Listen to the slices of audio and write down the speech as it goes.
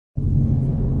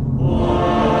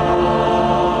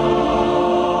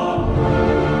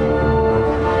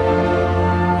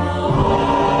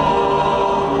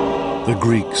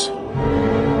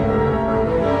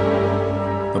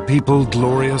people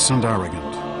glorious and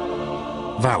arrogant,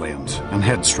 valiant and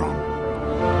headstrong.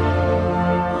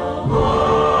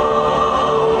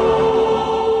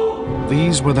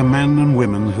 These were the men and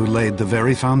women who laid the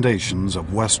very foundations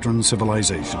of Western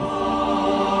civilization.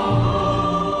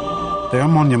 Their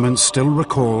monuments still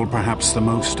recall perhaps the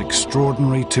most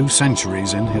extraordinary 2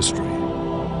 centuries in history.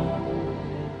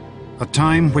 A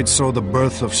time which saw the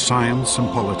birth of science and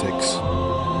politics,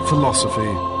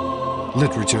 philosophy,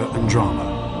 literature and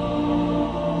drama.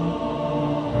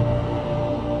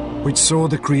 Which saw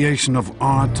the creation of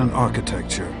art and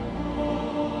architecture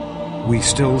we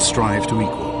still strive to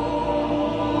equal.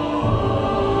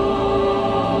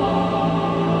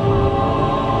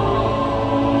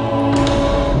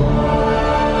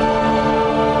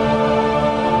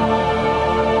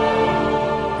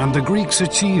 And the Greeks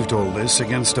achieved all this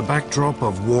against a backdrop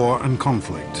of war and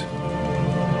conflict.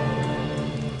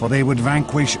 For they would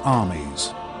vanquish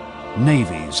armies,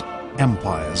 navies,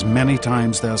 empires many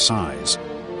times their size,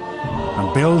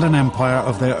 and build an empire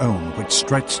of their own which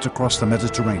stretched across the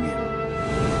Mediterranean.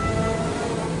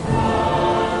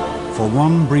 For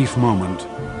one brief moment,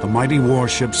 the mighty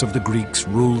warships of the Greeks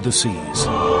ruled the seas,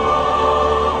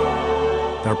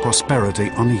 their prosperity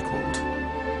unequaled.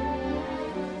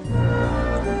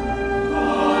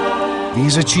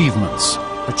 These achievements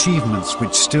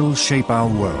which still shape our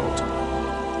world,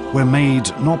 were made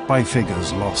not by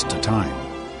figures lost to time,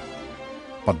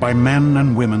 but by men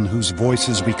and women whose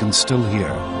voices we can still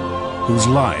hear, whose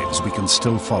lives we can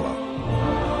still follow.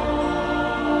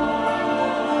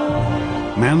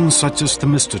 Men such as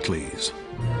Themistocles,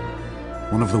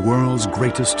 one of the world's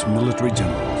greatest military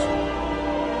generals.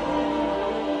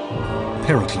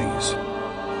 Pericles,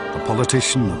 a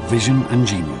politician of vision and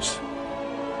genius.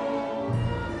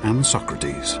 And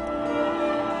Socrates,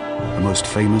 the most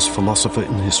famous philosopher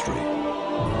in history.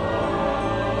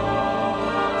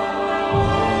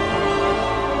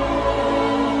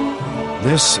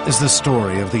 This is the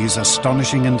story of these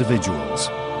astonishing individuals,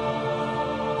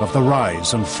 of the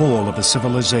rise and fall of a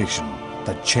civilization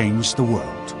that changed the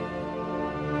world.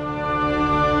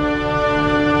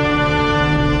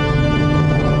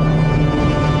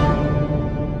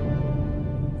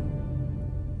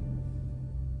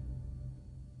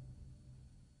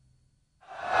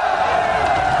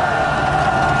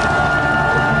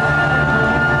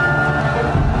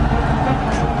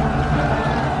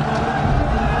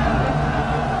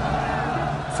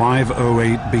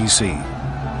 (508 BC),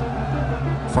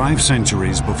 5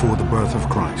 centuries before the birth of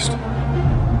Christ.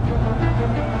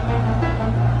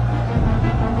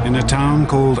 In a town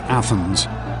called Athens,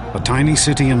 a tiny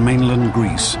city in mainland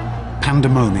Greece,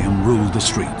 pandemonium ruled the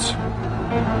streets.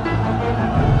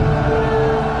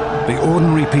 The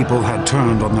ordinary people had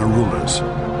turned on their rulers,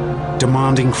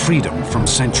 demanding freedom from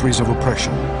centuries of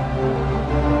oppression.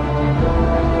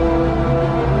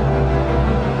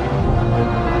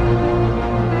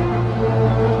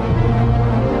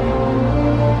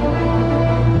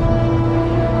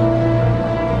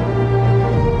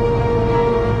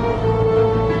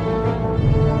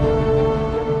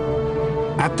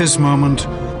 At this moment,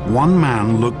 one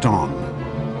man looked on.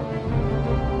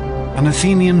 An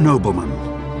Athenian nobleman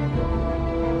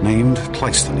named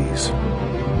Cleisthenes.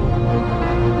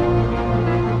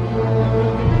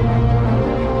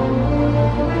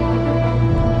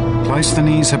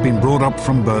 Cleisthenes had been brought up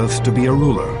from birth to be a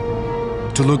ruler,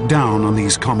 to look down on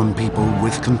these common people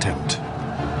with contempt.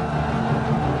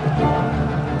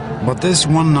 But this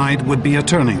one night would be a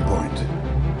turning point.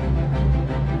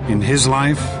 In his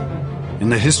life, in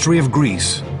the history of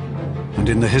Greece, and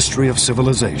in the history of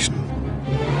civilization.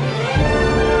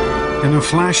 In a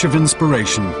flash of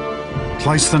inspiration,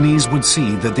 Cleisthenes would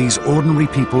see that these ordinary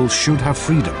people should have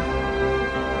freedom,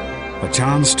 a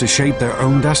chance to shape their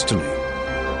own destiny,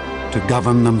 to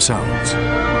govern themselves.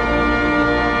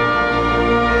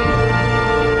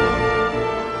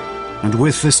 And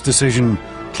with this decision,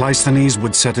 Cleisthenes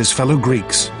would set his fellow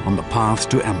Greeks on the path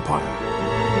to empire.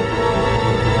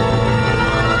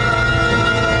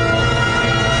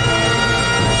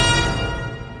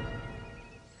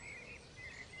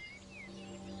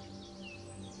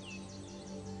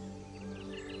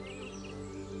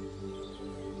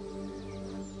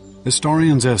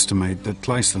 Historians estimate that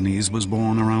Cleisthenes was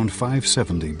born around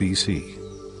 570 BC.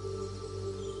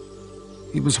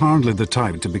 He was hardly the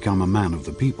type to become a man of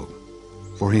the people,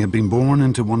 for he had been born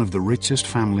into one of the richest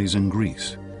families in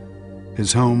Greece,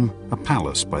 his home a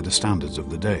palace by the standards of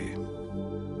the day.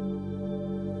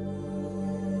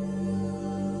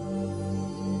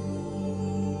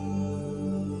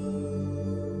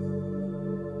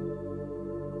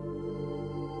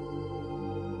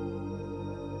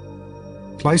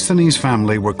 Cleisthenes'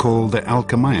 family were called the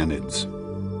Alcmaeonids.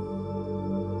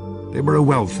 They were a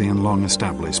wealthy and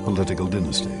long-established political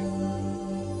dynasty.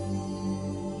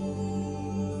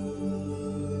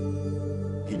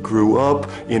 He grew up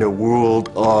in a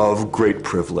world of great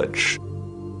privilege,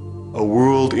 a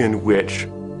world in which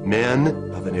men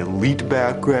of an elite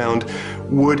background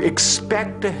would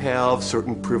expect to have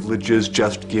certain privileges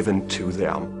just given to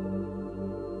them.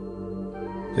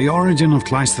 The origin of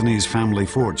Cleisthenes' family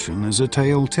fortune is a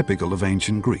tale typical of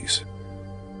ancient Greece.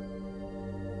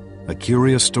 A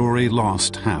curious story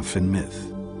lost half in myth.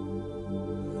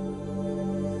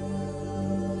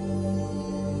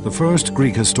 The first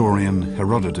Greek historian,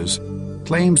 Herodotus,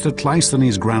 claims that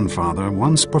Cleisthenes' grandfather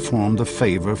once performed a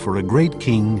favor for a great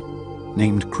king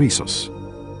named Croesus,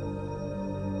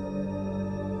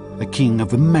 a king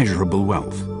of immeasurable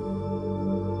wealth.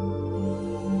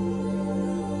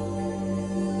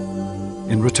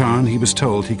 In return, he was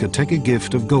told he could take a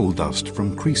gift of gold dust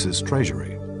from Croesus'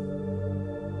 treasury.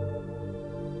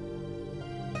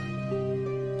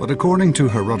 But according to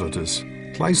Herodotus,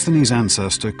 Cleisthenes'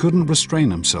 ancestor couldn't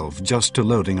restrain himself just to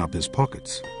loading up his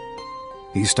pockets.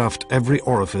 He stuffed every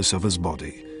orifice of his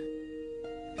body,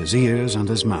 his ears and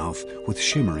his mouth, with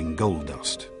shimmering gold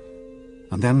dust,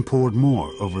 and then poured more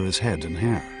over his head and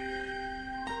hair.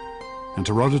 And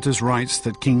Herodotus writes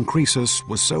that King Croesus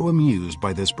was so amused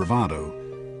by this bravado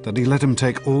that he let him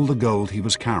take all the gold he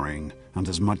was carrying and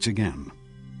as much again.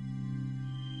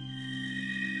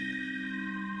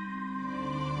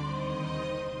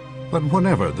 But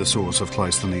whatever the source of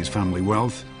Cleisthenes' family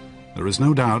wealth, there is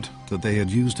no doubt that they had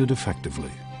used it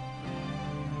effectively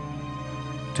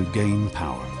to gain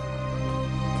power.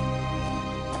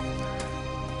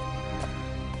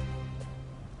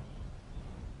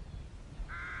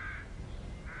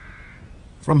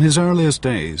 From his earliest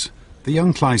days, the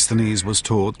young Cleisthenes was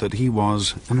taught that he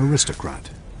was an aristocrat,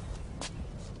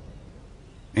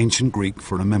 ancient Greek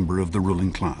for a member of the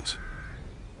ruling class.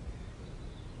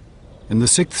 In the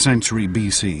 6th century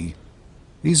BC,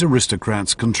 these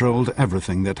aristocrats controlled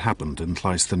everything that happened in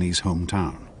Cleisthenes'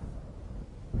 hometown,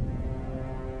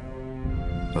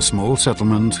 a small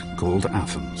settlement called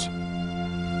Athens.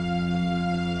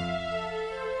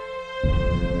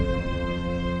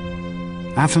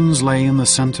 Athens lay in the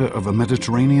center of a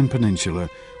Mediterranean peninsula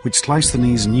which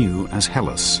Cleisthenes knew as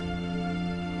Hellas,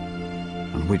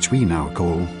 and which we now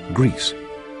call Greece.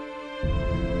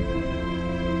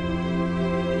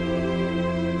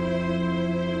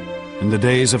 In the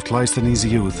days of Cleisthenes'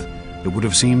 youth, it would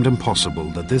have seemed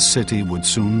impossible that this city would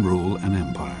soon rule an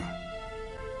empire.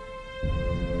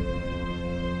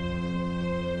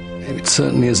 It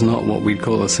certainly is not what we'd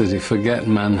call a city. Forget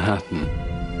Manhattan.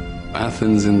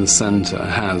 Athens in the center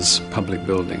has public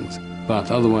buildings, but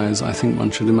otherwise I think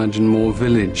one should imagine more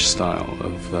village style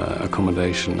of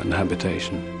accommodation and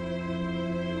habitation.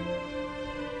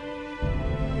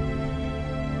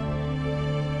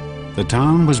 The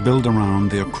town was built around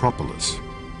the Acropolis,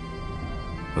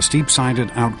 a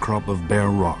steep-sided outcrop of bare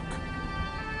rock,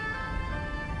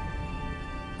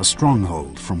 a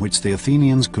stronghold from which the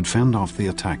Athenians could fend off the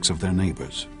attacks of their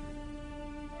neighbors.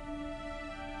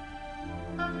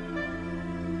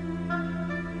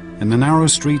 In the narrow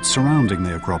streets surrounding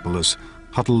the Acropolis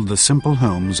huddled the simple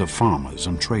homes of farmers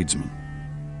and tradesmen.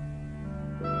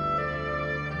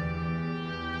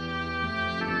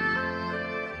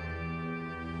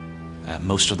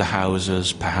 Most of the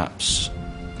houses, perhaps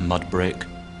mud brick.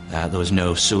 There was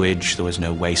no sewage, there was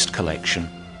no waste collection.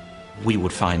 We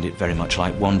would find it very much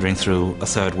like wandering through a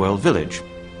third world village.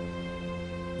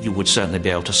 You would certainly be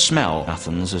able to smell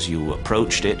Athens as you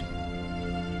approached it.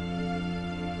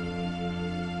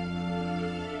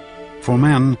 For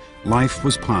men, life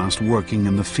was passed working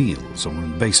in the fields or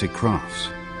in basic crafts.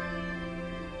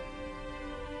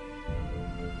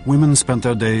 Women spent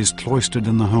their days cloistered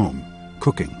in the home,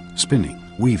 cooking, spinning,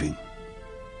 weaving.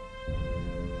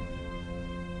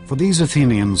 For these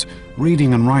Athenians,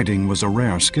 reading and writing was a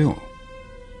rare skill.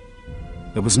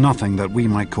 There was nothing that we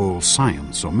might call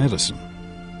science or medicine.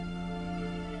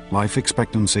 Life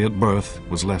expectancy at birth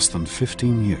was less than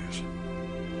 15 years.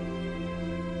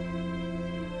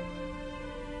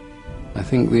 I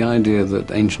think the idea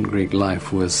that ancient Greek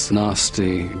life was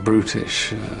nasty,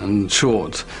 brutish, and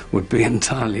short would be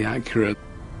entirely accurate.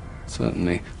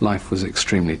 Certainly, life was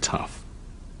extremely tough.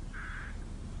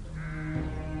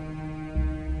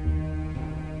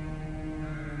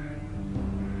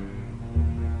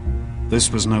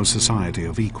 This was no society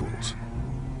of equals.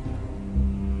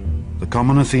 The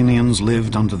common Athenians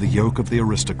lived under the yoke of the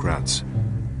aristocrats,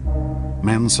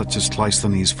 men such as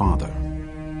Cleisthenes' father.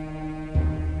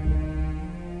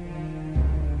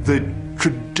 The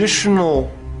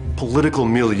traditional political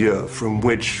milieu from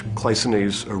which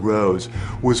Cleisthenes arose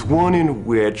was one in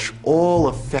which all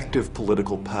effective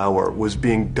political power was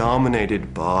being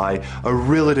dominated by a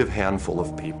relative handful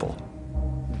of people.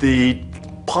 The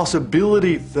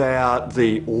possibility that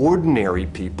the ordinary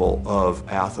people of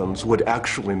Athens would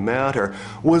actually matter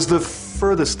was the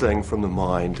furthest thing from the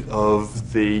mind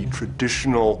of the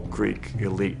traditional Greek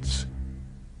elites.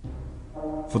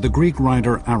 For the Greek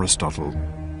writer Aristotle,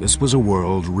 this was a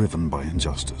world riven by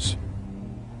injustice.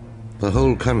 The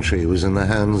whole country was in the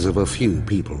hands of a few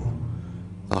people.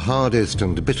 The hardest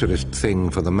and bitterest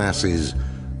thing for the masses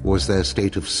was their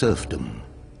state of serfdom.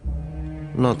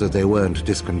 Not that they weren't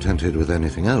discontented with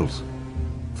anything else,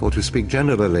 for to speak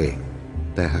generally,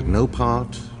 they had no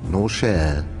part nor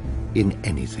share in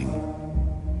anything.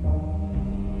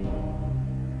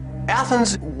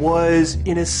 Athens was,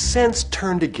 in a sense,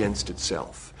 turned against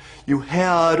itself. You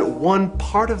had one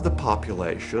part of the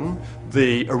population,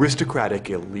 the aristocratic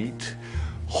elite,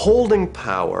 holding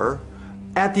power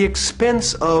at the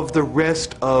expense of the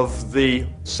rest of the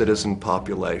citizen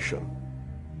population.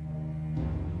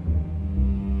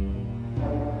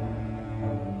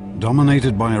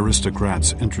 Dominated by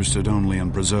aristocrats interested only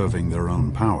in preserving their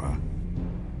own power,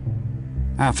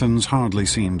 Athens hardly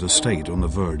seemed a state on the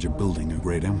verge of building a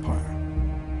great empire.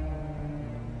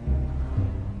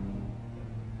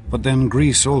 But then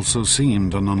Greece also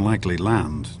seemed an unlikely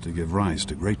land to give rise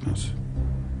to greatness.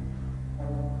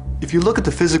 If you look at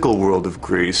the physical world of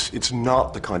Greece, it's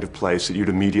not the kind of place that you'd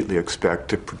immediately expect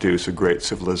to produce a great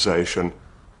civilization.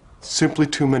 Simply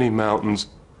too many mountains.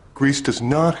 Greece does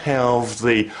not have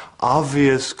the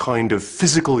obvious kind of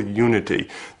physical unity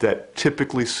that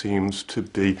typically seems to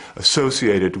be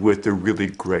associated with the really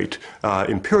great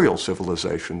imperial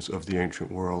civilizations of the ancient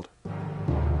world.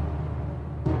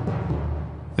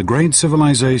 The great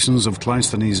civilizations of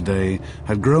Cleisthenes' day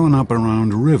had grown up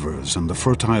around rivers and the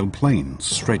fertile plains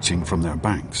stretching from their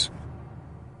banks.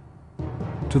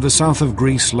 To the south of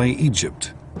Greece lay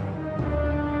Egypt,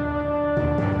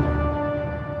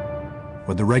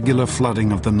 where the regular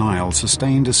flooding of the Nile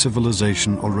sustained a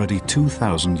civilization already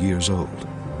 2,000 years old.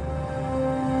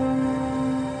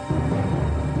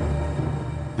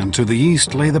 And to the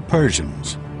east lay the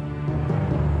Persians,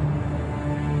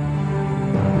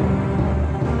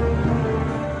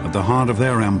 at the heart of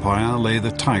their empire lay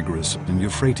the Tigris and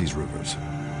Euphrates rivers.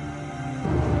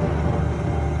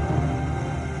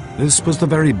 This was the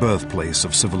very birthplace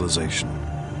of civilization,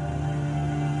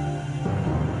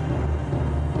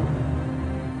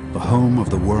 the home of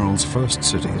the world's first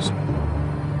cities.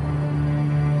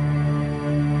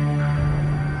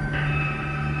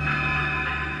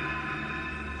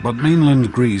 But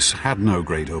mainland Greece had no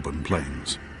great open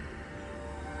plains.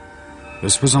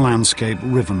 This was a landscape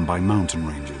riven by mountain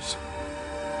ranges.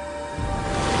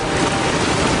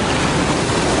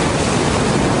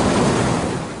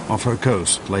 Off her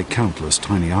coast lay countless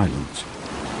tiny islands.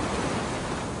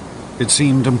 It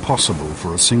seemed impossible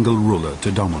for a single ruler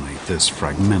to dominate this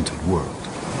fragmented world.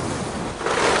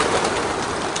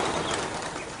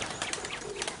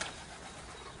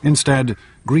 Instead,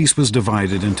 Greece was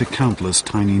divided into countless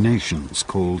tiny nations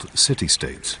called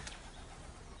city-states,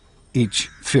 each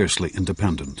fiercely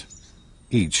independent,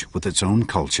 each with its own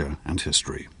culture and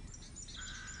history.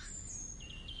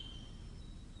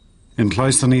 In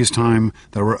Cleisthenes' time,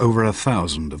 there were over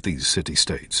 1,000 of these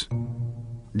city-states,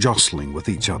 jostling with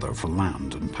each other for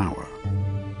land and power.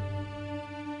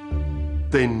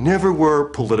 They never were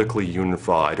politically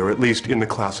unified, or at least in the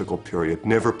classical period,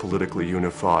 never politically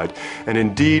unified. And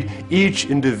indeed, each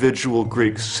individual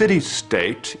Greek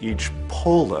city-state, each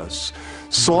polis,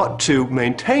 sought to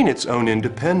maintain its own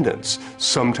independence,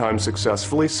 sometimes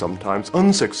successfully, sometimes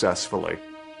unsuccessfully.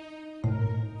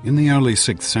 In the early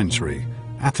 6th century,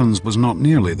 Athens was not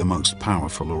nearly the most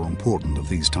powerful or important of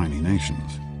these tiny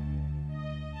nations.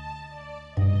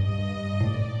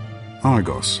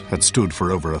 Argos had stood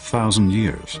for over 1,000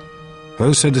 years.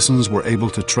 Her citizens were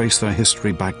able to trace their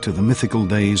history back to the mythical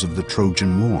days of the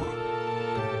Trojan War.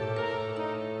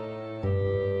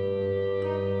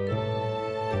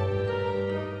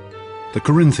 The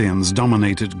Corinthians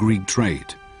dominated Greek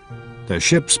trade. Their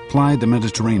ships plied the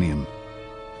Mediterranean,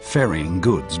 ferrying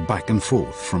goods back and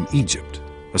forth from Egypt,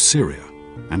 Assyria,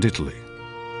 and Italy.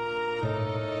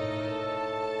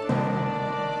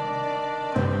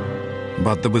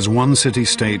 But there was one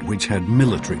city-state which had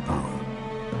military power,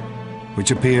 which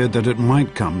appeared that it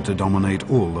might come to dominate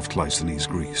all of Cleisthenes'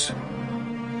 Greece.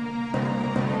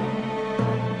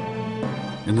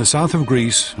 In the south of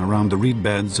Greece, around the reed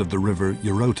beds of the river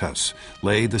Eurotas,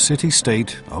 lay the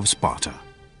city-state of Sparta.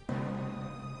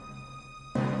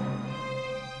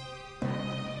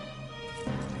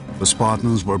 The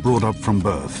Spartans were brought up from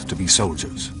birth to be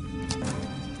soldiers,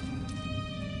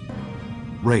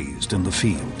 raised in the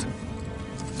field,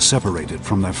 separated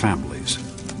from their families,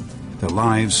 their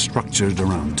lives structured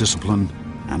around discipline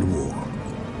and war.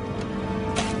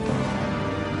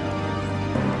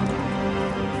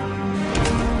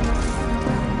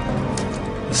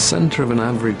 The center of an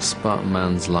average Spartan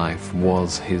man's life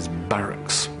was his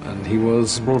barracks, and he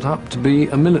was brought up to be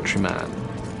a military man.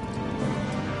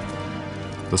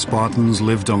 The Spartans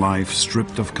lived a life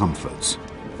stripped of comforts,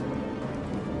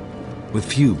 with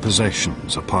few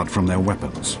possessions apart from their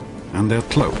weapons, and their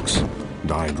cloaks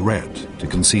dyed red to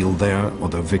conceal their or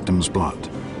their victims' blood.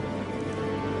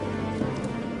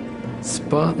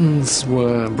 Spartans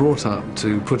were brought up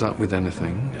to put up with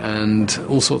anything, and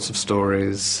all sorts of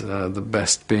stories, the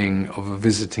best being of a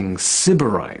visiting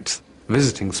Sybarite,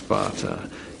 visiting Sparta,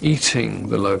 eating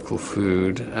the local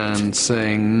food and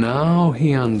saying now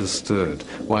he understood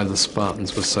why the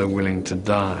Spartans were so willing to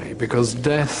die, because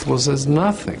death was as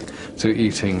nothing to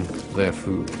eating their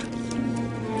food.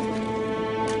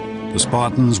 The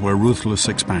Spartans were ruthless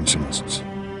expansionists.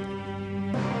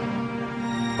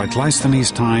 By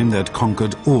Cleisthenes' time, they had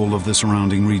conquered all of the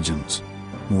surrounding regions,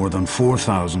 more than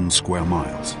 4,000 square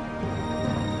miles.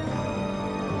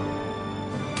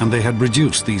 And they had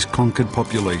reduced these conquered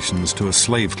populations to a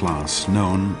slave class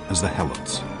known as the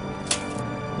Helots.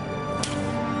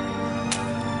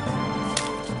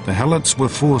 The Helots were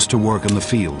forced to work in the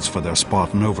fields for their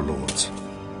Spartan overlords,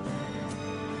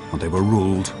 and they were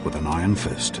ruled with an iron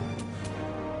fist.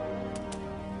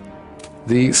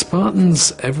 The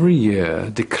Spartans every year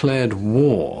declared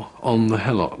war on the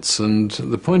Helots, and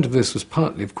the point of this was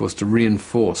partly, of course, to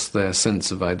reinforce their sense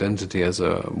of identity as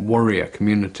a warrior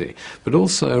community, but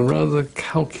also, rather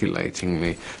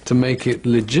calculatingly, to make it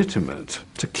legitimate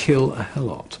to kill a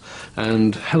Helot.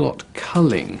 And Helot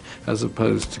culling, as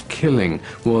opposed to killing,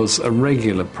 was a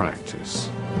regular practice.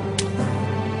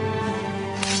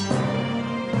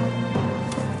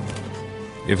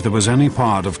 If there was any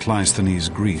part of Cleisthenes'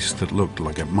 Greece that looked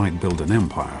like it might build an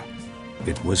empire,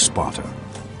 it was Sparta.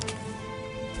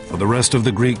 For the rest of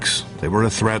the Greeks, they were a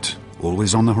threat,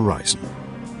 always on the horizon.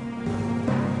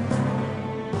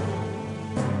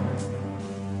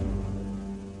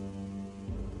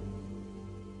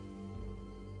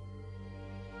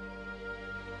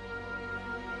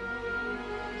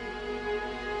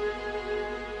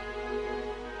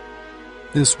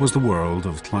 This was the world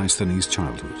of Cleisthenes'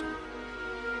 childhood.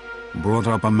 Brought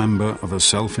up a member of a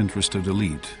self-interested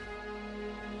elite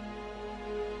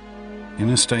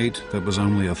in a state that was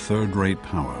only a third-rate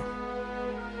power.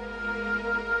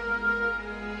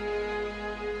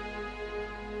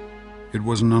 It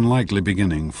was an unlikely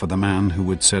beginning for the man who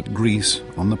would set Greece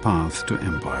on the path to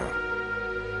empire.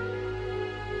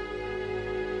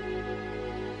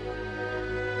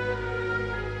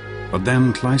 But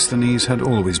then Cleisthenes had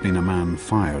always been a man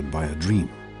fired by a dream.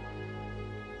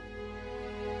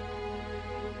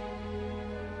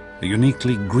 A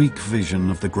uniquely Greek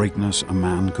vision of the greatness a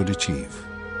man could achieve.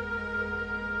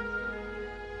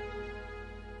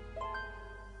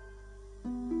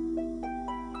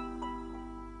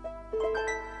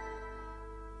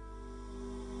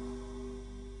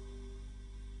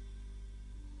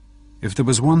 If there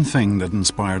was one thing that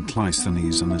inspired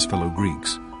Cleisthenes and his fellow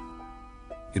Greeks,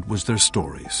 it was their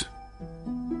stories,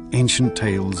 ancient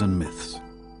tales and myths.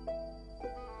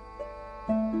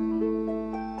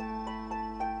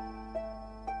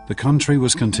 The country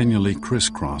was continually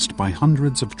crisscrossed by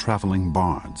hundreds of traveling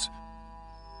bards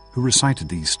who recited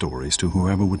these stories to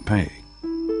whoever would pay.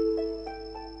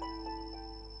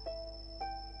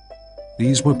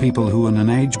 These were people who, in an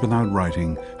age without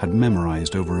writing, had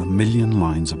memorized over 1 million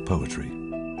lines of poetry.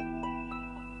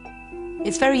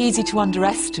 It's very easy to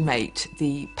underestimate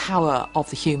the power of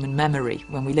the human memory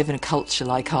when we live in a culture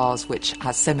like ours, which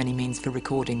has so many means for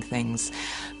recording things.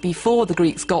 Before the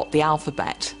Greeks got the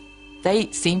alphabet,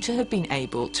 they seem to have been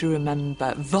able to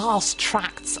remember vast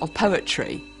tracts of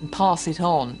poetry and pass it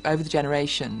on over the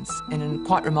generations in a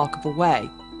quite remarkable way.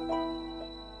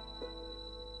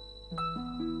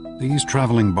 These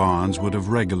travelling bards would have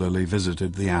regularly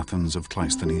visited the Athens of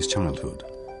Cleisthenes' childhood,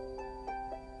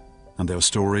 and their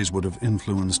stories would have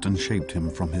influenced and shaped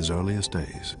him from his earliest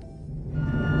days.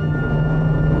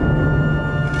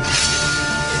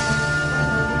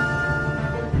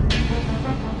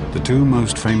 The two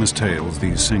most famous tales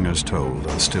these singers told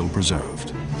are still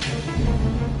preserved: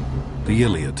 the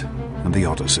Iliad and the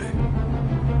Odyssey,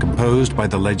 composed by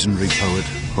the legendary poet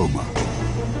Homer.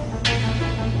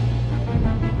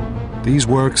 These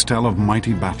works tell of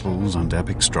mighty battles and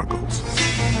epic struggles,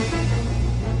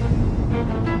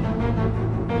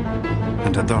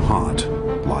 and at their heart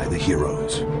lie the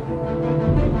heroes.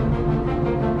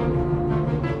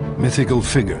 Mythical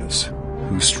figures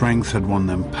whose strength had won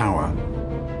them power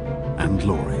and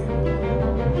glory.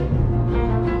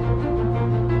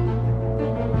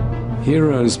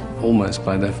 Heroes, almost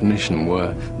by definition,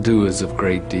 were doers of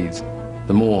great deeds.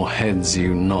 The more heads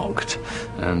you knocked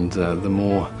and the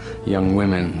more young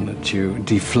women that you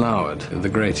deflowered, the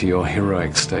greater your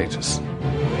heroic status.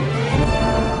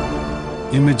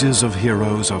 Images of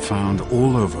heroes are found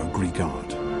all over Greek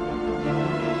art.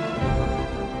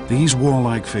 These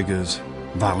warlike figures,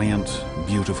 valiant,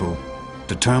 beautiful,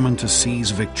 determined to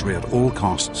seize victory at all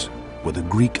costs, were the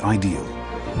Greek ideal.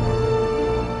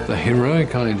 The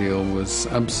heroic ideal was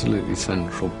absolutely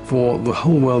central for the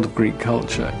whole world of Greek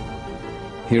culture.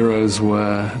 Heroes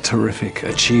were terrific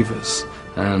achievers,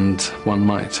 and one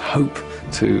might hope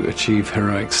to achieve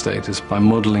heroic status by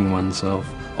modeling oneself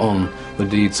on the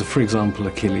deeds of, for example,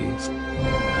 Achilles.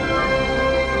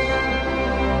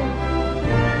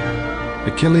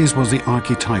 Achilles was the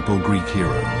archetypal Greek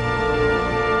hero.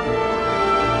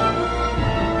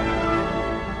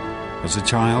 As a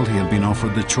child, he had been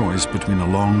offered the choice between a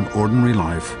long, ordinary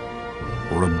life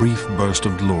or a brief burst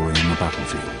of glory in the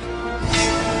battlefield.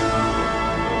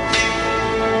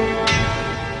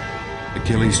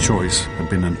 Achilles' choice had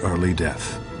been an early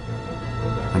death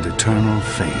and eternal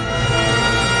fame.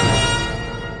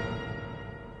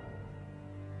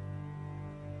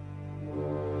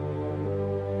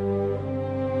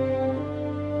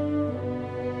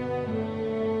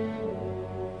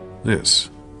 This,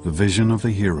 the vision of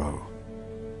the hero,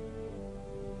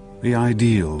 the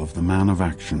ideal of the man of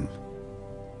action,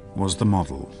 was the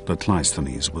model that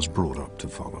Cleisthenes was brought up to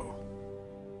follow.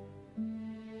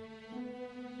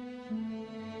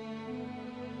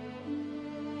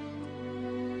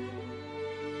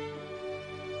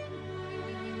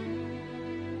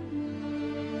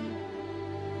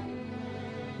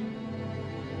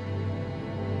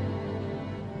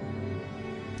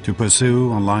 To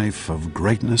pursue a life of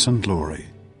greatness and glory,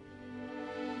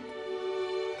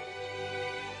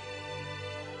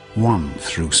 won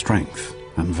through strength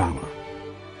and valor.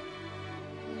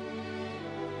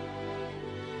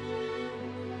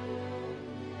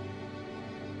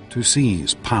 To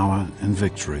seize power and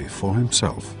victory for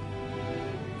himself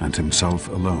and himself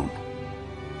alone.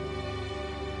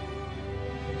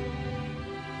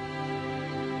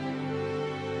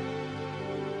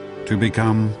 To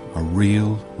become a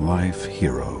real-life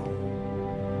hero.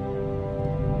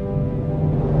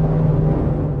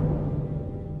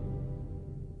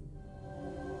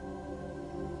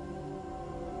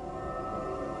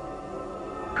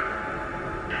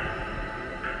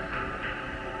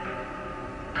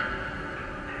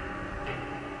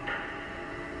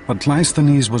 But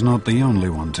Cleisthenes was not the only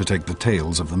one to take the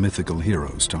tales of the mythical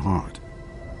heroes to heart.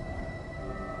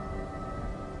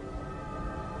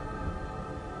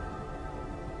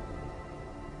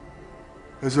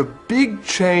 There's a big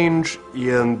change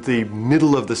in the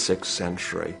middle of the 6th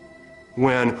century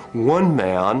when one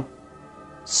man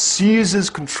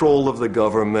seizes control of the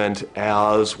government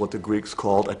as what the Greeks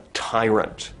called a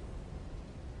tyrant.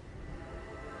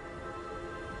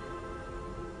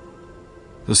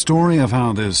 The story of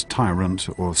how this tyrant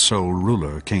or sole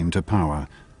ruler came to power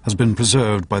has been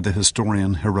preserved by the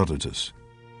historian Herodotus.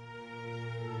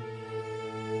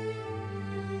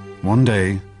 One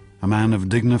day, a man of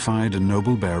dignified and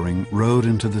noble bearing rode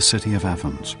into the city of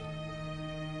Athens.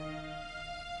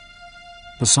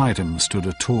 Beside him stood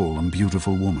a tall and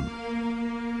beautiful woman.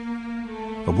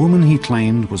 A woman he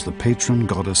claimed was the patron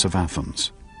goddess of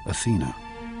Athens, Athena.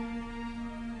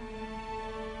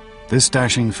 This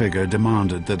dashing figure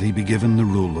demanded that he be given the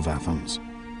rule of Athens,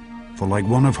 for like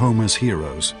one of Homer's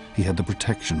heroes, he had the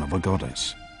protection of a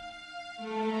goddess.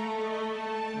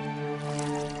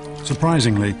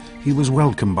 Surprisingly, he was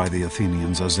welcomed by the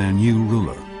Athenians as their new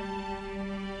ruler,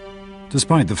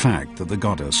 despite the fact that the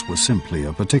goddess was simply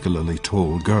a particularly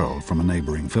tall girl from a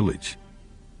neighboring village.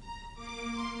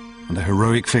 And the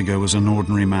heroic figure was an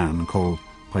ordinary man called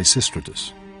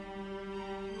Pisistratus,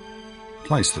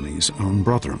 Cleisthenes' own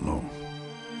brother-in-law.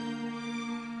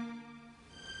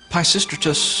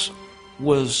 Pisistratus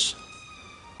was,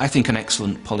 I think, an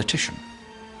excellent politician.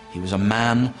 He was a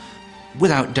man,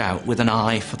 without doubt, with an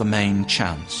eye for the main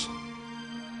chance.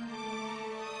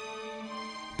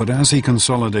 But as he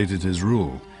consolidated his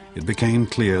rule, it became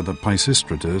clear that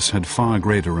Pisistratus had far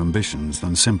greater ambitions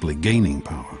than simply gaining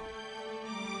power.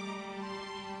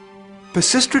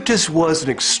 Pisistratus was an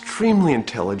extremely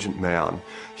intelligent man.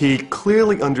 He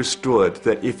clearly understood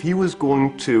that if he was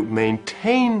going to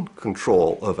maintain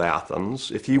control of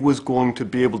Athens, if he was going to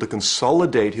be able to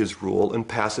consolidate his rule and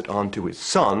pass it on to his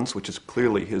sons, which is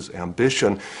clearly his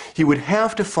ambition, he would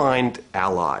have to find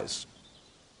allies.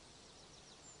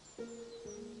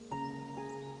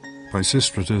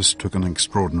 Pisistratus took an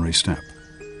extraordinary step.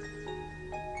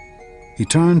 He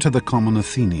turned to the common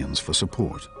Athenians for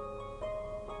support,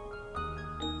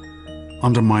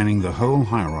 undermining the whole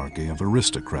hierarchy of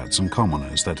aristocrats and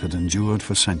commoners that had endured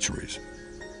for centuries.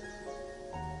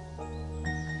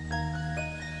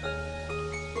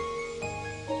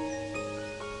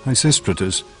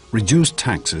 Pisistratus reduced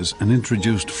taxes and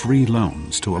introduced free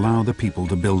loans to allow the people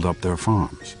to build up their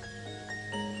farms.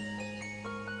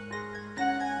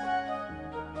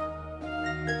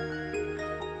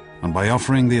 And by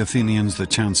offering the Athenians the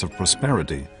chance of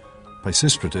prosperity,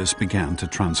 Pisistratus began to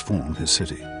transform his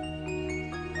city.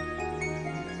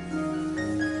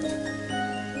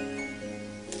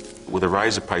 With the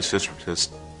rise of Pisistratus,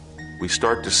 we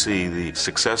start to see the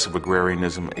success of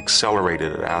agrarianism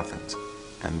accelerated at Athens.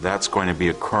 And that's going to be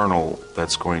a kernel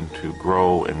that's going to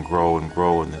grow and grow and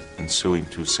grow in the ensuing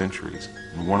 2 centuries.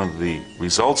 And one of the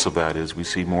results of that is we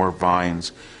see more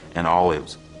vines and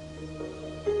olives.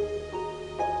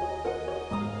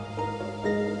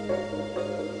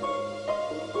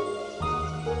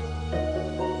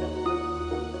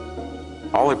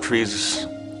 Olive trees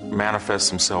manifest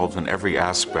themselves in every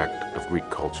aspect of Greek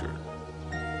culture.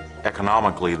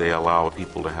 Economically, they allow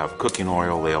people to have cooking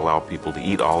oil, they allow people to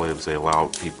eat olives, they allow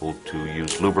people to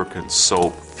use lubricants,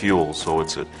 soap, fuel, so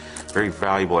it's a very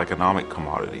valuable economic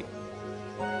commodity.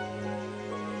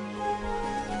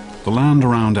 The land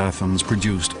around Athens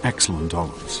produced excellent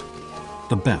olives,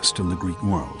 the best in the Greek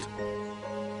world.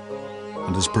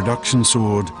 And as production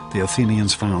soared, the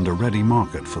Athenians found a ready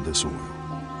market for this oil.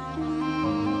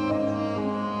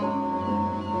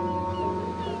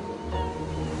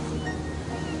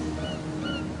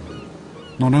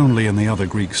 Not only in the other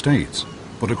Greek states,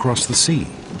 but across the sea,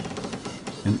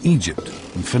 in Egypt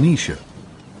and Phoenicia,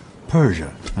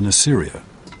 Persia and Assyria.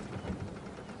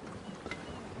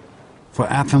 For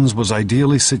Athens was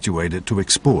ideally situated to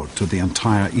export to the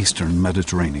entire eastern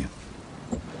Mediterranean.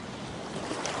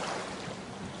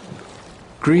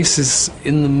 Greece is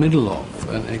in the middle of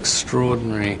an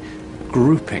extraordinary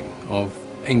grouping of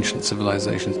ancient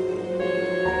civilizations.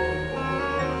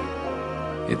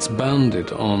 It's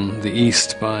bounded on the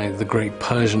east by the great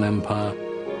Persian Empire,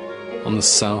 on the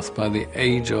south by the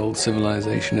age-old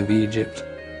civilization of Egypt,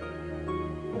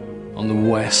 on the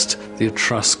west the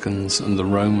Etruscans and the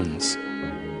Romans.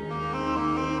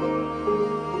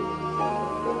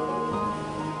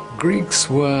 Greeks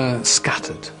were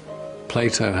scattered.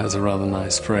 Plato has a rather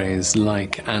nice phrase,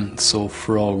 like ants or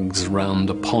frogs round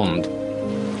a pond.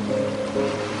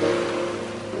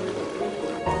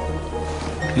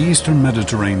 The eastern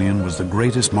Mediterranean was the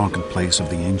greatest marketplace of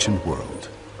the ancient world.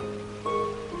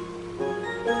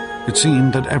 It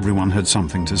seemed that everyone had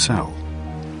something to sell.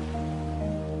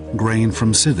 Grain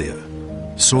from Scythia,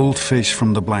 salt fish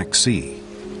from the Black Sea,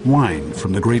 wine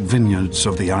from the great vineyards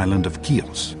of the island of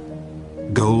Chios,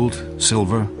 gold,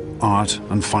 silver, art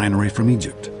and finery from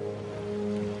Egypt.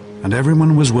 And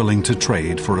everyone was willing to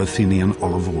trade for Athenian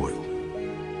olive oil.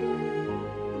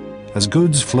 As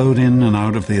goods flowed in and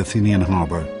out of the Athenian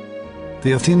harbor,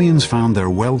 the Athenians found their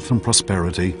wealth and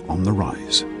prosperity on the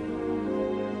rise.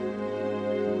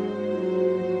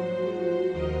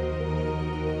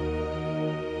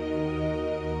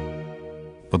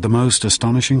 But the most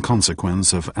astonishing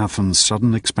consequence of Athens'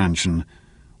 sudden expansion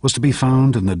was to be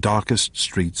found in the darkest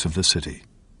streets of the city.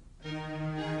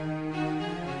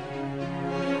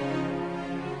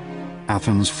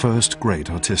 Athens' first great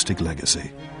artistic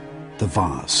legacy, the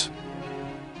vase.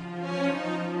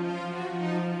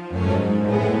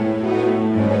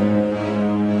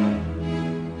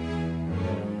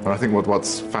 I think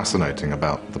what's fascinating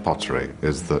about the pottery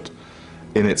is that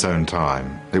in its own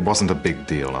time, it wasn't a big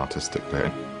deal artistically.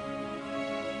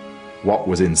 What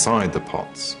was inside the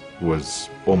pots was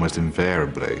almost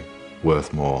invariably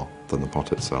worth more than the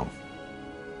pot itself.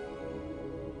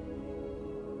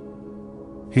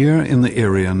 Here in the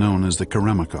area known as the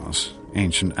Keramikos,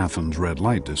 ancient Athens' red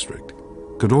light district,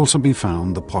 could also be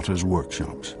found the potters'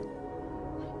 workshops.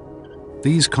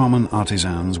 These common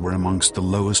artisans were amongst the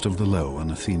lowest of the low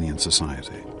in Athenian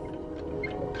society.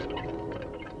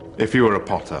 If you were a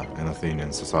potter in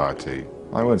Athenian society,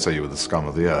 I won't say you were the scum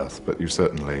of the earth, but you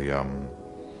certainly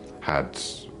had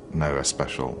no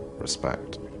especial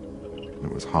respect.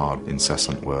 It was hard,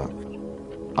 incessant work,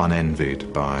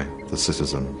 unenvied by the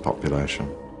citizen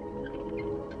population.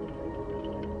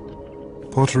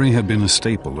 Pottery had been a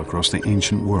staple across the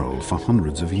ancient world for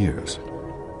hundreds of years,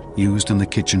 used in the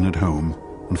kitchen at home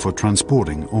and for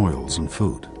transporting oils and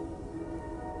food.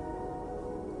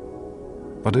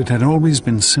 But it had always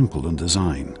been simple in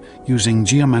design, using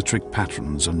geometric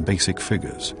patterns and basic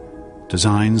figures,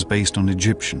 designs based on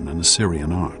Egyptian and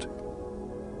Assyrian art.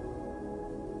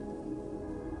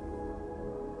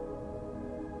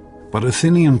 But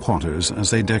Athenian potters, as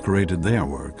they decorated their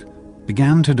work,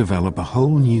 began to develop a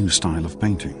whole new style of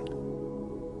painting.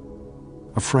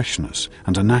 A freshness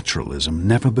and a naturalism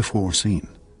never before seen.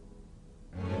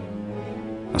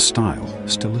 A style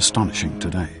still astonishing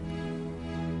today.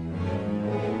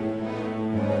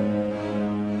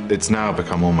 It's now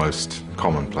become almost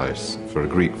commonplace for a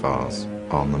Greek vase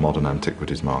on the modern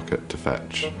antiquities market to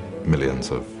fetch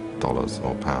millions of dollars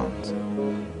or pounds.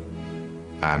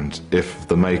 And if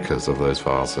the makers of those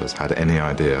vases had any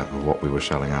idea of what we were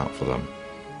shelling out for them,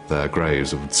 their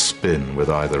graves would spin with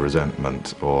either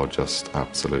resentment or just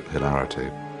absolute hilarity.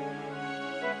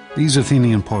 These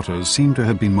Athenian potters seem to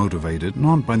have been motivated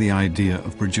not by the idea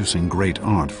of producing great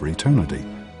art for eternity,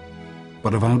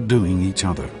 but of outdoing each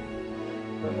other.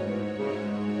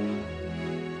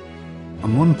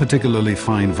 On one particularly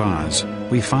fine vase,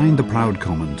 we find the proud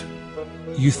comment,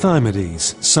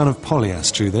 "Euthymides, son of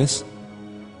Polias, drew this."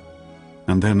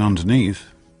 And then underneath,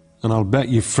 "And I'll bet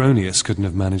Euphronius couldn't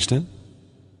have managed it."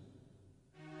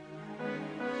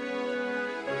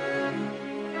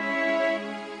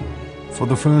 For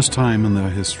the first time in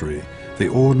their history, the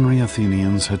ordinary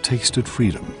Athenians had tasted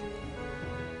freedom,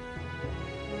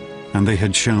 and they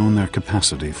had shown their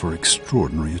capacity for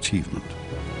extraordinary achievement.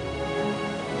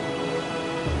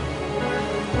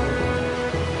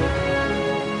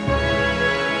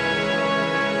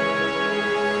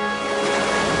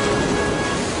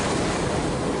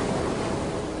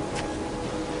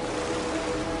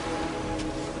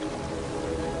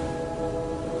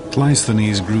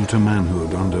 Cleisthenes grew to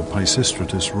manhood under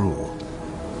Pisistratus' rule.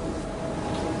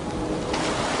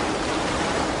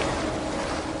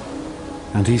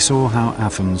 And he saw how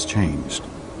Athens changed.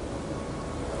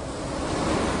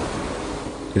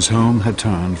 His home had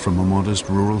turned from a modest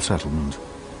rural settlement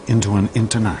into an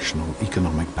international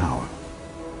economic power.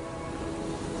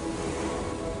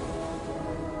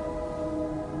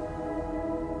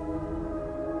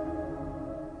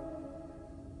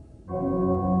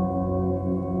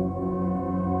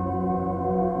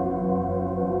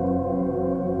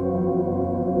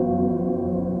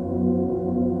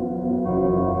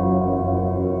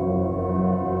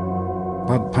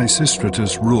 But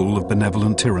Pisistratus' rule of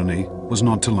benevolent tyranny was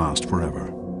not to last forever.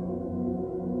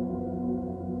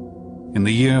 In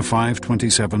the year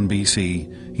 527 BC,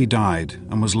 he died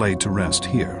and was laid to rest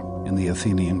here in the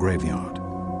Athenian graveyard.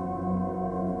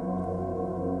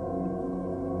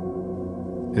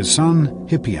 His son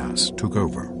Hippias took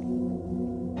over.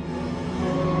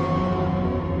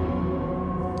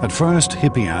 At first,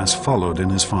 Hippias followed in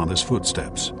his father's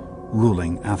footsteps,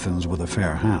 ruling Athens with a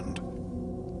fair hand.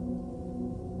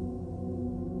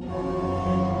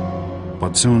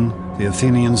 But soon, the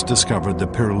Athenians discovered the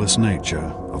perilous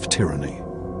nature of tyranny.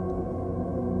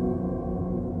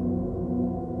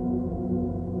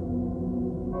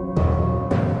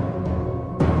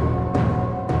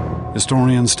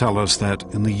 Historians tell us that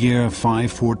in the year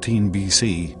 514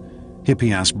 BC,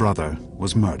 Hippias' brother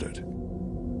was murdered.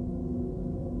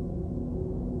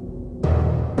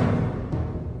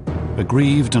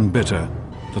 Aggrieved and bitter,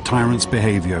 the tyrant's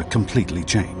behavior completely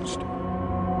changed.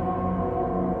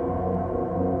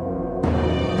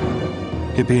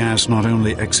 Hippias not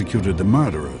only executed the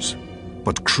murderers,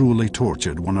 but cruelly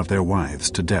tortured one of their wives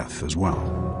to death as well.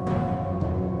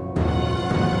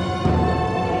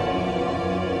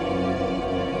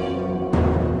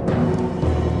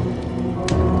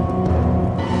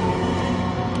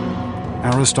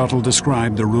 Aristotle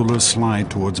described the ruler's slide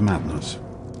towards madness.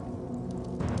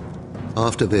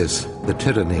 After this, the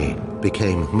tyranny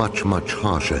became much, much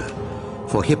harsher,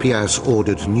 for Hippias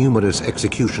ordered numerous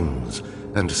executions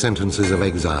and sentences of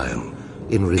exile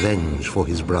in revenge for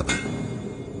his brother.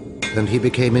 And he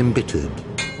became embittered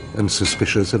and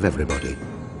suspicious of everybody.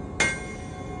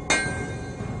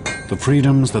 The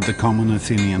freedoms that the common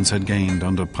Athenians had gained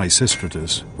under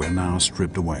Pisistratus were now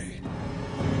stripped away.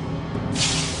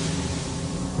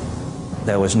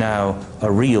 There was now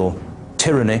a real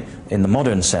tyranny in the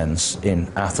modern sense in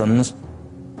Athens.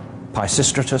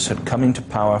 Pisistratus had come into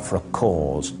power for a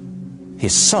cause.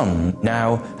 His son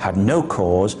now had no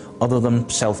cause other than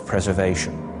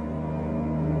self-preservation.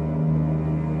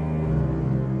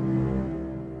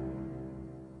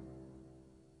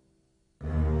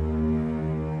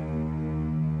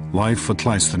 Life for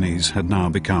Cleisthenes had now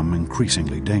become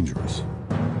increasingly dangerous.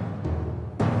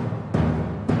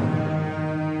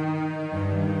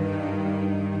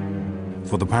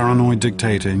 For the paranoid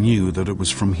dictator knew that it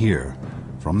was from here,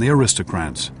 from the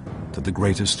aristocrats, that the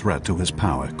greatest threat to his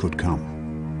power could come.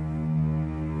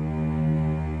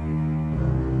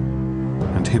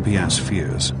 And Hippias'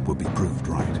 fears would be proved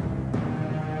right.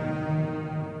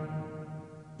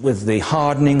 With the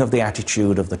hardening of the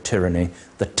attitude of the tyranny,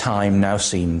 the time now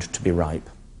seemed to be ripe.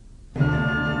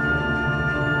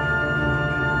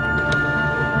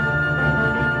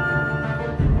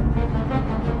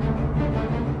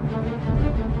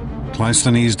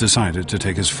 Cleisthenes decided to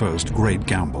take his first great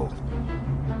gamble.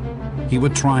 He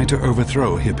would try to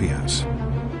overthrow Hippias,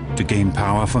 to gain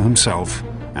power for himself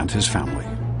and his family.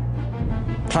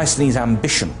 Cleisthenes'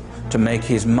 ambition to make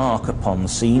his mark upon the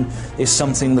scene is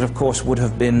something that, of course, would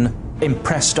have been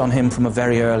impressed on him from a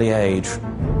very early age.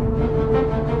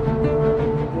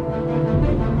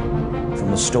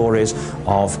 From the stories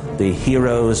of the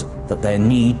heroes, that they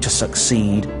need to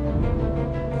succeed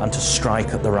and to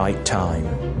strike at the right time.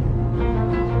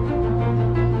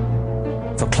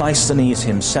 For Cleisthenes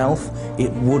himself,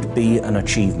 it would be an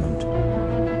achievement.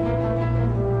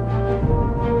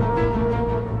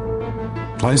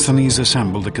 Cleisthenes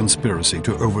assembled a conspiracy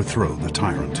to overthrow the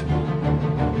tyrant.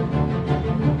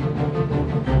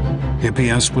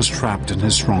 Hippias was trapped in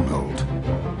his stronghold,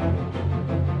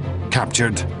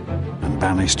 captured and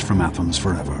banished from Athens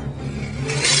forever.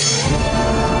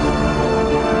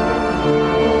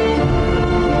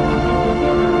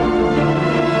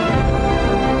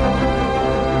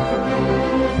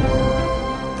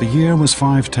 The year was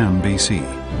 510 BC,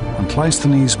 and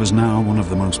Cleisthenes was now one of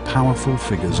the most powerful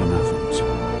figures in Athens.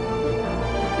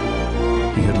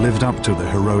 He had lived up to the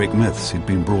heroic myths he'd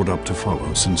been brought up to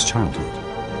follow since childhood.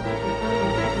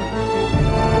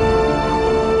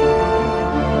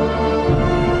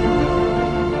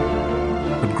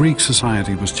 But Greek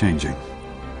society was changing.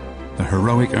 The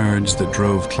heroic urge that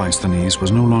drove Cleisthenes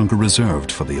was no longer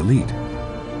reserved for the elite.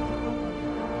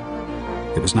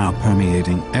 It was now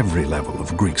permeating every level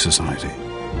of Greek society.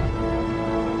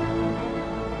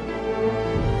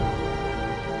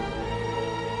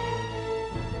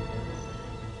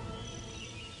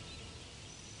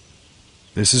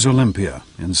 This is Olympia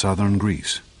in southern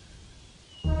Greece.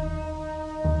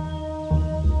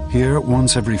 Here,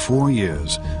 once every 4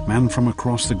 years, men from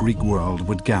across the Greek world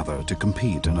would gather to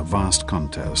compete in a vast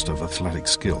contest of athletic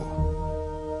skill.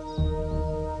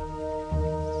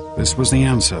 This was the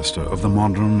ancestor of the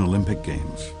modern Olympic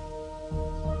Games.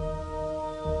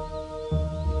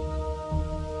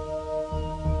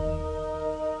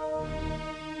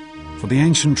 For the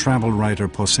ancient travel writer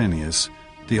Pausanias,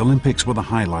 the Olympics were the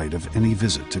highlight of any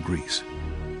visit to Greece.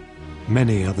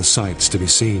 Many are the sights to be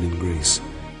seen in Greece,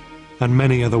 and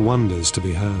many are the wonders to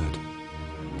be heard.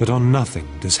 But on nothing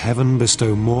does heaven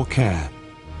bestow more care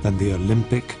than the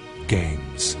Olympic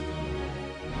Games.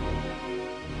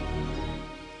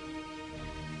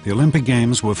 The Olympic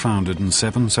Games were founded in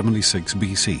 776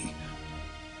 BC,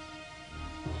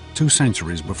 2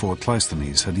 centuries before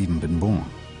Cleisthenes had even been born.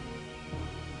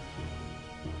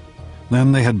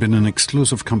 Then they had been an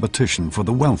exclusive competition for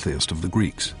the wealthiest of the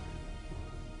Greeks.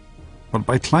 But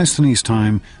by Cleisthenes'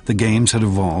 time, the Games had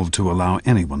evolved to allow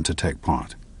anyone to take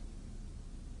part.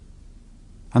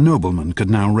 A nobleman could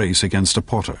now race against a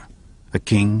potter, a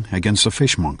king against a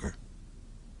fishmonger.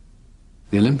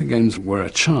 The Olympic Games were a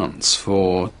chance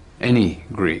for any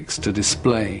Greeks to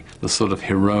display the sort of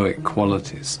heroic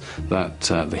qualities that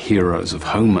the heroes of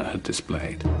Homer had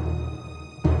displayed.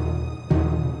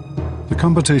 The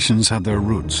competitions had their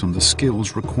roots in the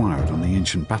skills required on the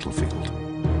ancient battlefield.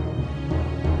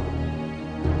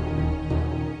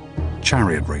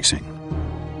 Chariot racing,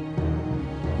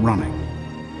 running,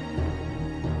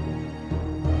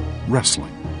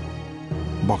 wrestling,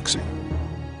 boxing.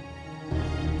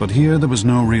 But here there was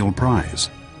no real prize,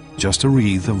 just a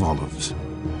wreath of olives,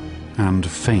 and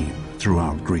fame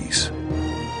throughout Greece.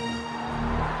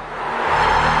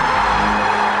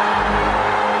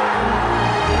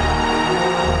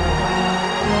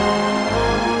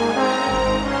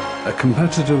 A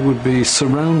competitor would be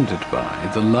surrounded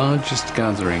by the largest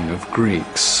gathering of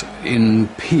Greeks in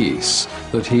peace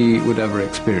that he would ever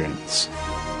experience.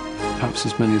 Perhaps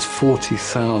as many as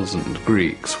 40,000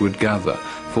 Greeks would gather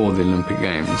for the Olympic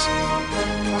Games.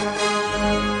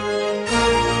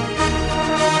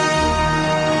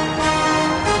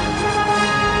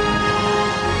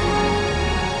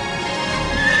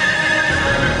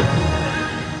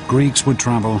 Greeks would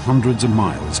travel hundreds of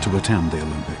miles to attend the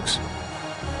Olympics.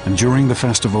 And during the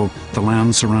festival, the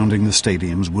land surrounding the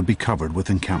stadiums would be covered with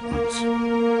encampments.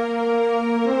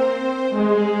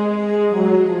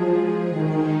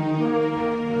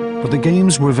 But the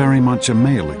games were very much a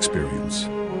male experience.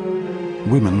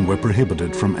 Women were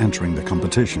prohibited from entering the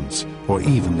competitions, or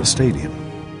even the stadium.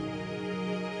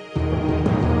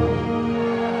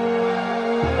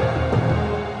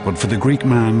 But for the Greek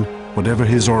man, whatever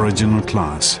his origin or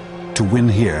class, to win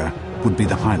here would be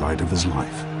the highlight of his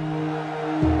life.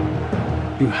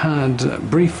 You had,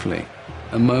 briefly,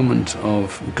 a moment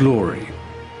of glory,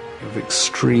 of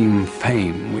extreme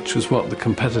fame, which was what the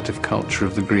competitive culture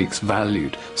of the Greeks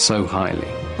valued so highly.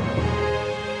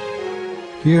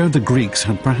 Here the Greeks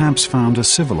had perhaps found a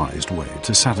civilized way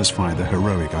to satisfy the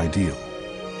heroic ideal.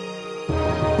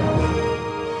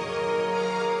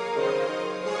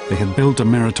 They had built a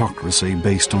meritocracy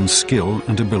based on skill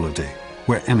and ability,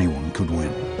 where anyone could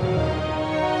win.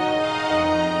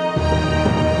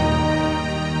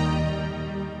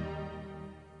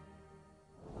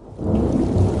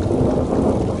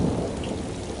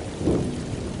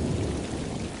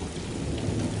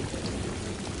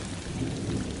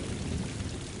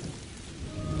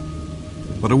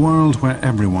 But a world where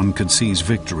everyone could seize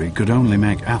victory could only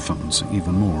make Athens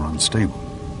even more unstable.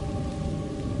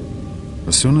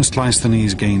 As soon as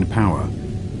Cleisthenes gained power,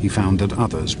 he found that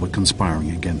others were conspiring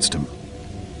against him.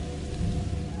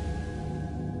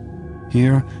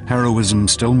 Here, heroism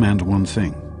still meant one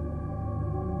thing: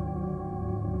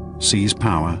 seize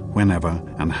power whenever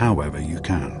and however you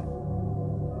can.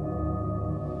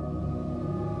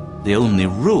 The only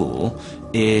rule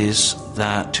is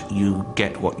that you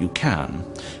get what you can,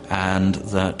 and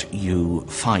that you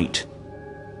fight.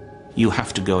 You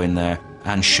have to go in there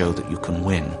and show that you can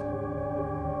win.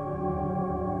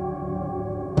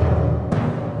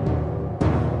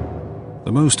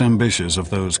 The most ambitious of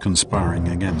those conspiring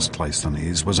against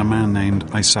Cleisthenes was a man named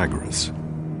Isagoras.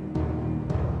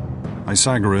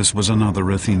 Isagoras was another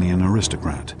Athenian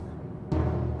aristocrat.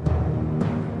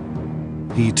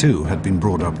 He too had been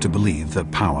brought up to believe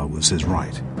that power was his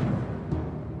right.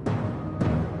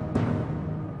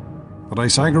 But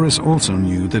Isagoras also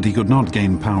knew that he could not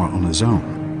gain power on his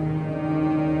own.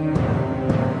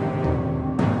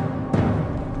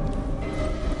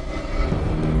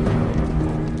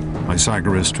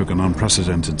 Isagoras took an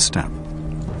unprecedented step.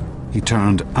 He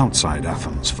turned outside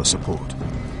Athens for support.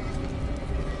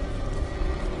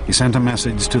 He sent a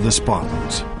message to the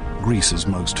Spartans, Greece's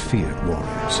most feared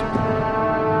warriors.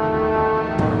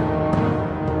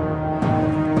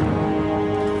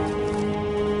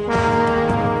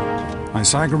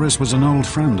 Isagoras was an old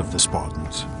friend of the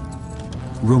Spartans.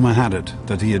 Rumor had it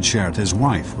that he had shared his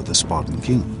wife with the Spartan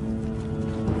king.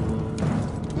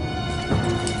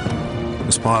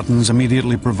 The Spartans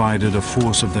immediately provided a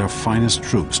force of their finest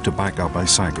troops to back up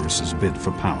Isagoras' bid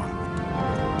for power,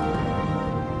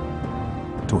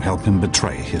 to help him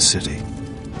betray his city.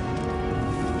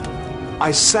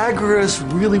 Isagoras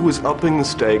really was upping the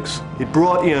stakes. He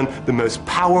brought in the most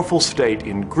powerful state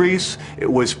in Greece.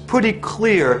 It was pretty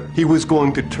clear he was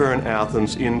going to turn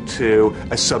Athens into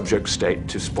a subject state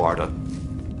to Sparta.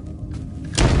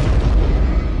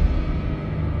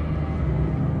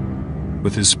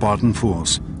 With his Spartan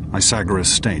force, Isagoras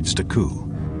staged a coup,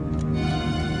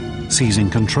 seizing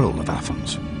control of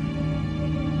Athens.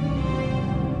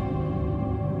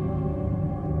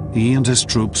 He and his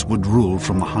troops would rule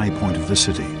from the high point of the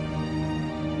city,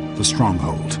 the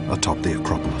stronghold atop the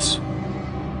Acropolis.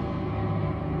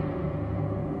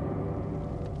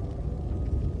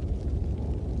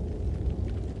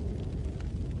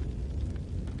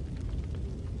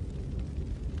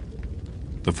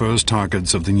 The first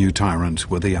targets of the new tyrant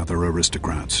were the other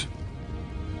aristocrats.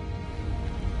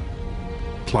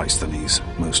 Cleisthenes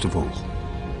most of all.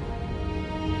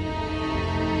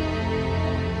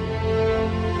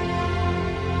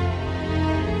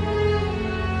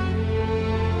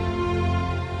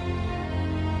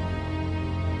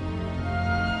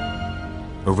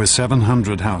 Over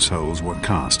 700 households were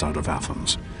cast out of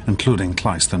Athens, including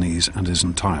Cleisthenes and his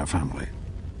entire family.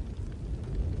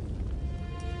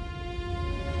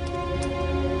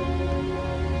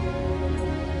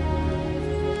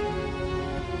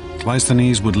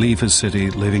 Cleisthenes would leave his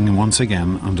city living once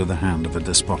again under the hand of a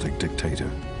despotic dictator.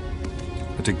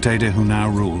 A dictator who now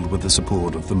ruled with the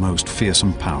support of the most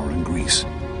fearsome power in Greece,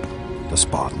 the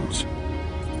Spartans.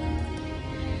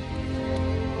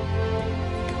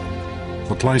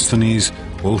 For Cleisthenes,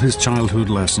 all his childhood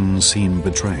lessons seemed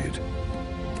betrayed.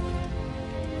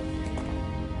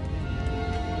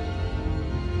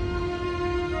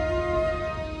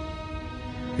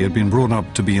 He had been brought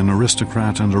up to be an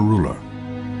aristocrat and a ruler.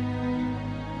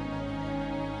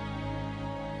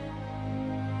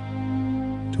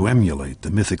 To emulate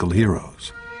the mythical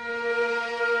heroes.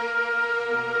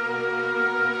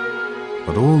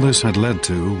 But all this had led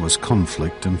to was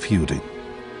conflict and feuding,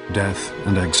 death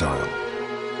and exile,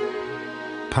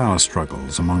 power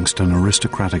struggles amongst an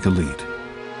aristocratic elite.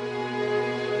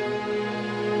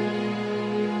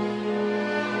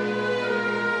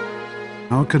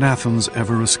 How could Athens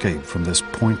ever escape from this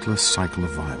pointless cycle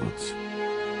of violence?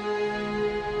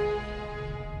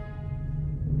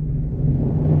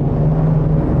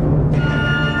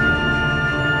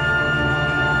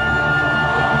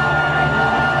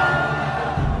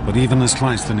 But even as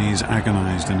Cleisthenes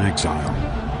agonized in exile,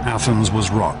 Athens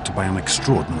was rocked by an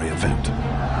extraordinary event.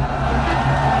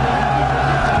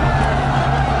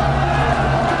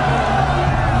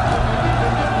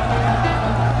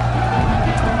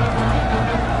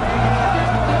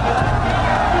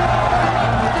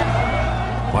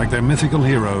 Like their mythical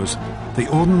heroes, the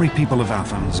ordinary people of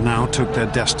Athens now took their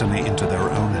destiny into their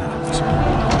own hands.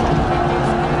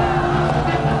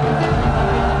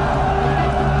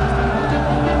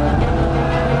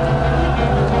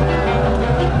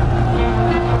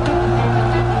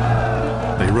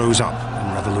 Rose up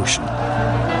in revolution.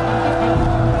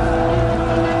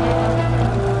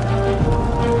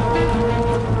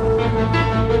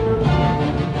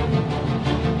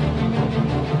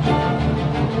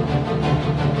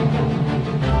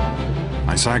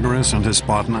 Pythagoras and his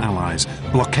Spartan allies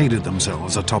blockaded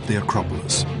themselves atop the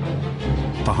Acropolis,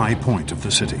 the high point of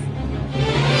the city.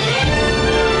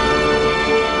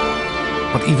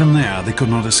 But even there, they could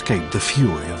not escape the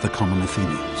fury of the common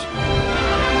Athenians.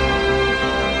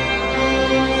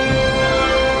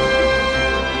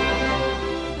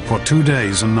 For 2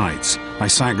 days and nights,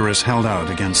 Pythagoras held out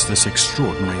against this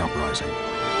extraordinary uprising.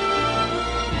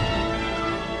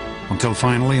 Until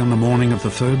finally, on the morning of the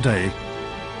third day,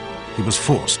 he was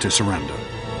forced to surrender.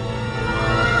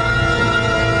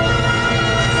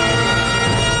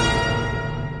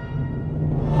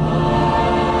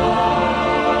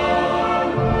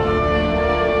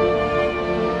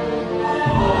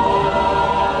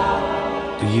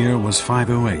 The year was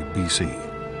 508 BC.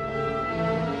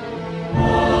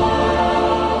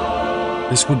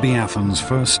 This would be Athens'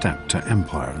 first step to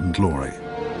empire and glory.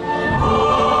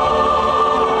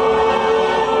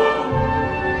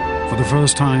 For the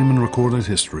first time in recorded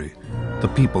history, the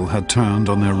people had turned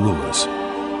on their rulers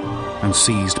and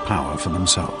seized power for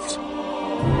themselves.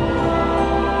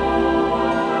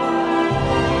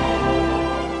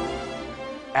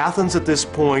 Athens at this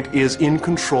point is in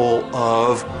control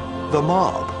of the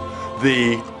mob,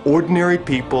 the ordinary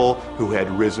people who had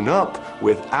risen up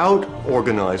without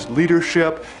organized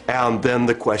leadership, and then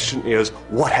the question is,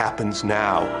 what happens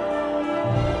now?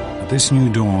 At this new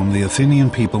dawn, the Athenian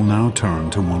people now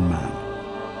turned to one man.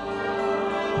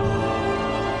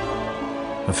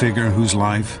 A figure whose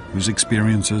life, whose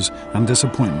experiences and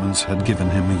disappointments had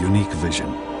given him a unique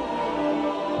vision.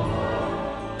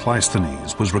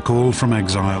 Cleisthenes was recalled from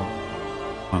exile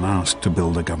and asked to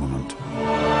build a government.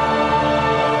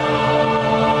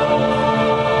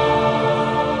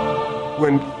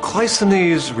 When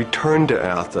Cleisthenes returned to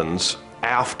Athens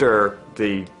after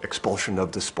the expulsion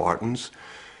of the Spartans,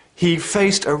 he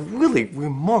faced a really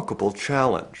remarkable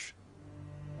challenge.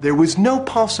 There was no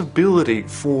possibility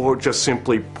for just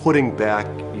simply putting back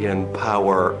in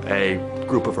power a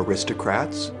group of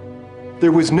aristocrats.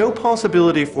 There was no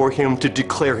possibility for him to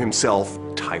declare himself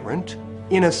tyrant.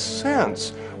 In a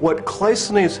sense, what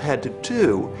Cleisthenes had to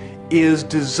do is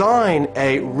design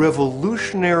a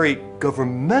revolutionary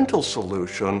governmental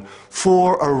solution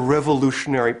for a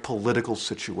revolutionary political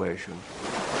situation.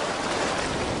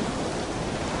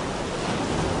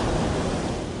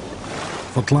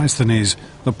 For Cleisthenes,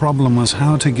 the problem was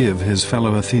how to give his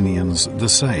fellow Athenians the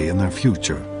say in their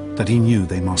future that he knew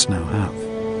they must now have.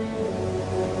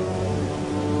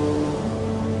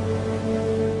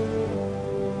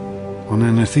 On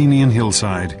an Athenian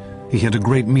hillside, he had a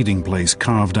great meeting place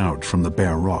carved out from the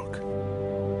bare rock.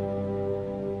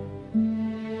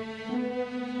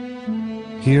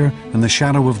 Here, in the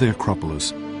shadow of the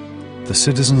Acropolis, the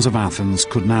citizens of Athens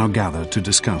could now gather to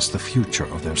discuss the future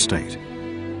of their state.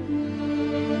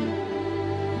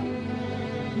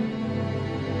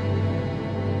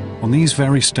 On these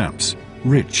very steps,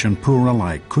 rich and poor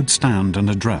alike could stand and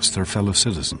address their fellow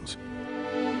citizens.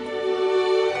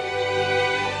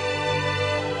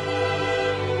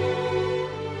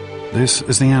 This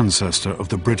is the ancestor of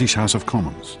the British House of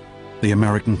Commons, the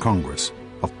American Congress,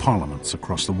 of parliaments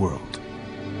across the world.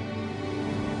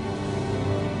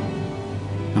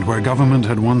 And where government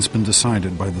had once been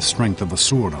decided by the strength of a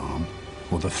sword arm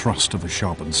or the thrust of a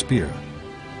sharpened spear,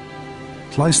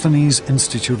 Cleisthenes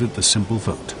instituted the simple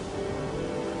vote.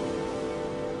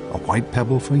 A white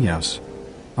pebble for yes,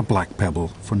 a black pebble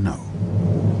for no.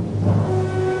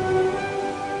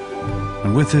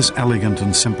 And with this elegant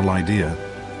and simple idea,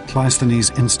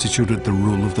 Cleisthenes instituted the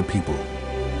rule of the people,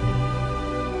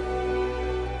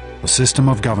 a system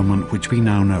of government which we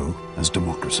now know as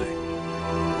democracy.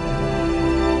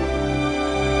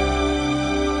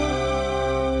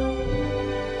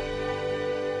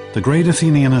 The great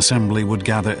Athenian assembly would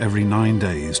gather every 9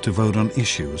 days to vote on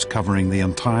issues covering the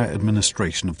entire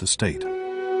administration of the state,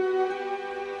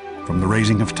 from the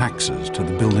raising of taxes to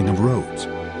the building of roads,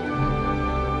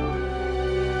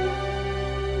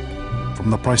 from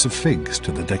the price of figs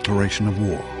to the declaration of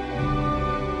war.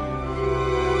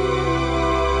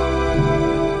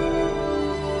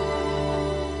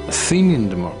 Athenian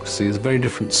democracy is a very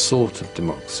different sort of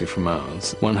democracy from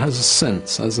ours. One has a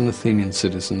sense, as an Athenian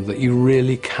citizen, that you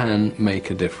really can make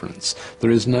a difference.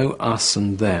 There is no us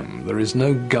and them. There is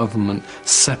no government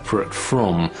separate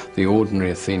from the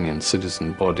ordinary Athenian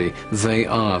citizen body. They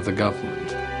are the government.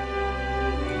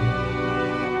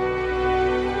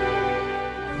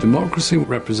 Democracy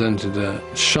represented a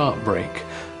sharp break.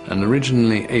 An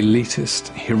originally elitist,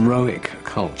 heroic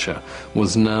culture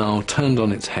was now turned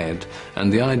on its head,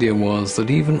 and the idea was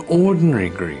that even ordinary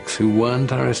Greeks who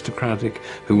weren't aristocratic,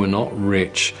 who were not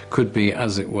rich, could be,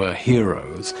 as it were,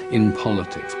 heroes in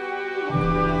politics.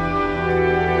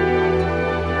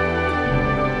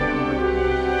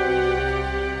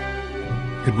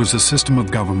 It was a system of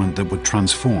government that would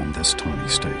transform this tiny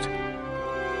state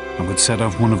and would set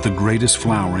off one of the greatest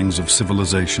flowerings of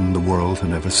civilization the world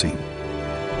had ever seen.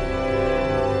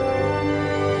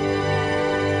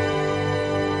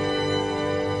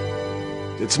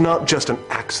 It's not just an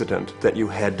accident that you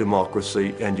had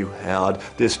democracy and you had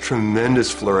this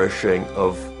tremendous flourishing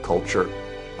of culture.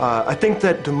 I think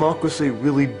that democracy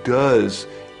really does,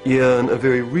 in a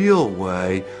very real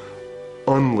way,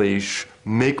 unleash,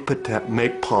 make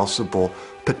possible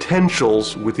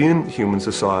potentials within human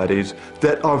societies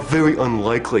that are very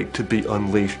unlikely to be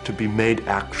unleashed, to be made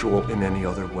actual in any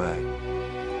other way.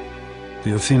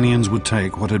 The Athenians would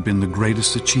take what had been the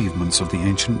greatest achievements of the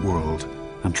ancient world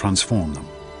and transform them.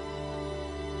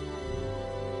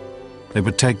 They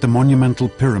would take the monumental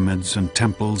pyramids and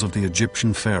temples of the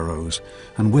Egyptian pharaohs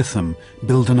and with them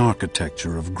build an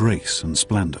architecture of grace and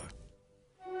splendor.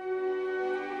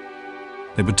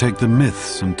 They would take the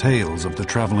myths and tales of the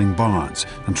traveling bards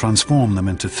and transform them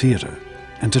into theater,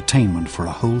 entertainment for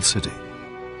a whole city.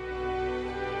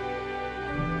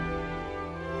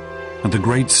 And the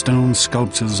great stone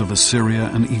sculptures of Assyria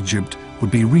and Egypt would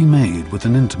be remade with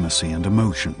an intimacy and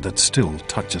emotion that still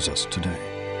touches us today.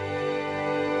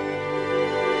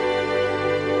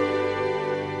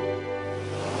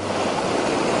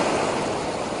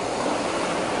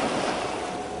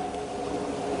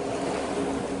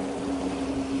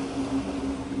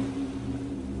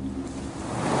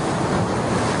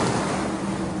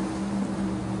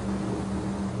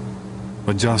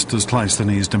 But just as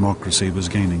Cleisthenes' democracy was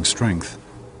gaining strength,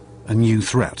 a new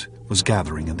threat was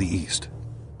gathering in the east.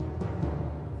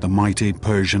 The mighty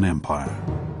Persian Empire.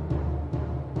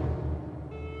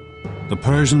 The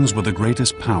Persians were the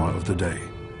greatest power of the day.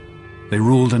 They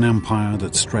ruled an empire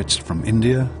that stretched from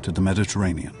India to the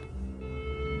Mediterranean.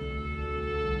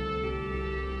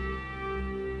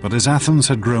 But as Athens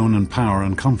had grown in power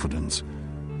and confidence,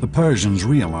 the Persians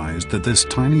realized that this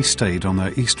tiny state on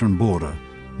their eastern border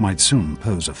might soon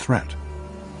pose a threat.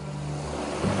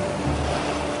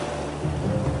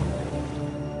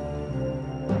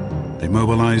 They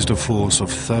mobilized a force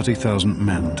of 30,000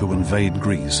 men to invade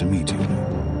Greece immediately.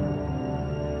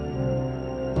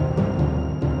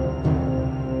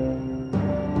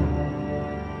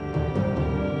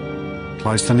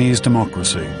 Cleisthenes'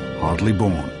 democracy, hardly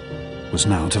born, was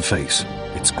now to face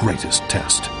its greatest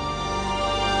test.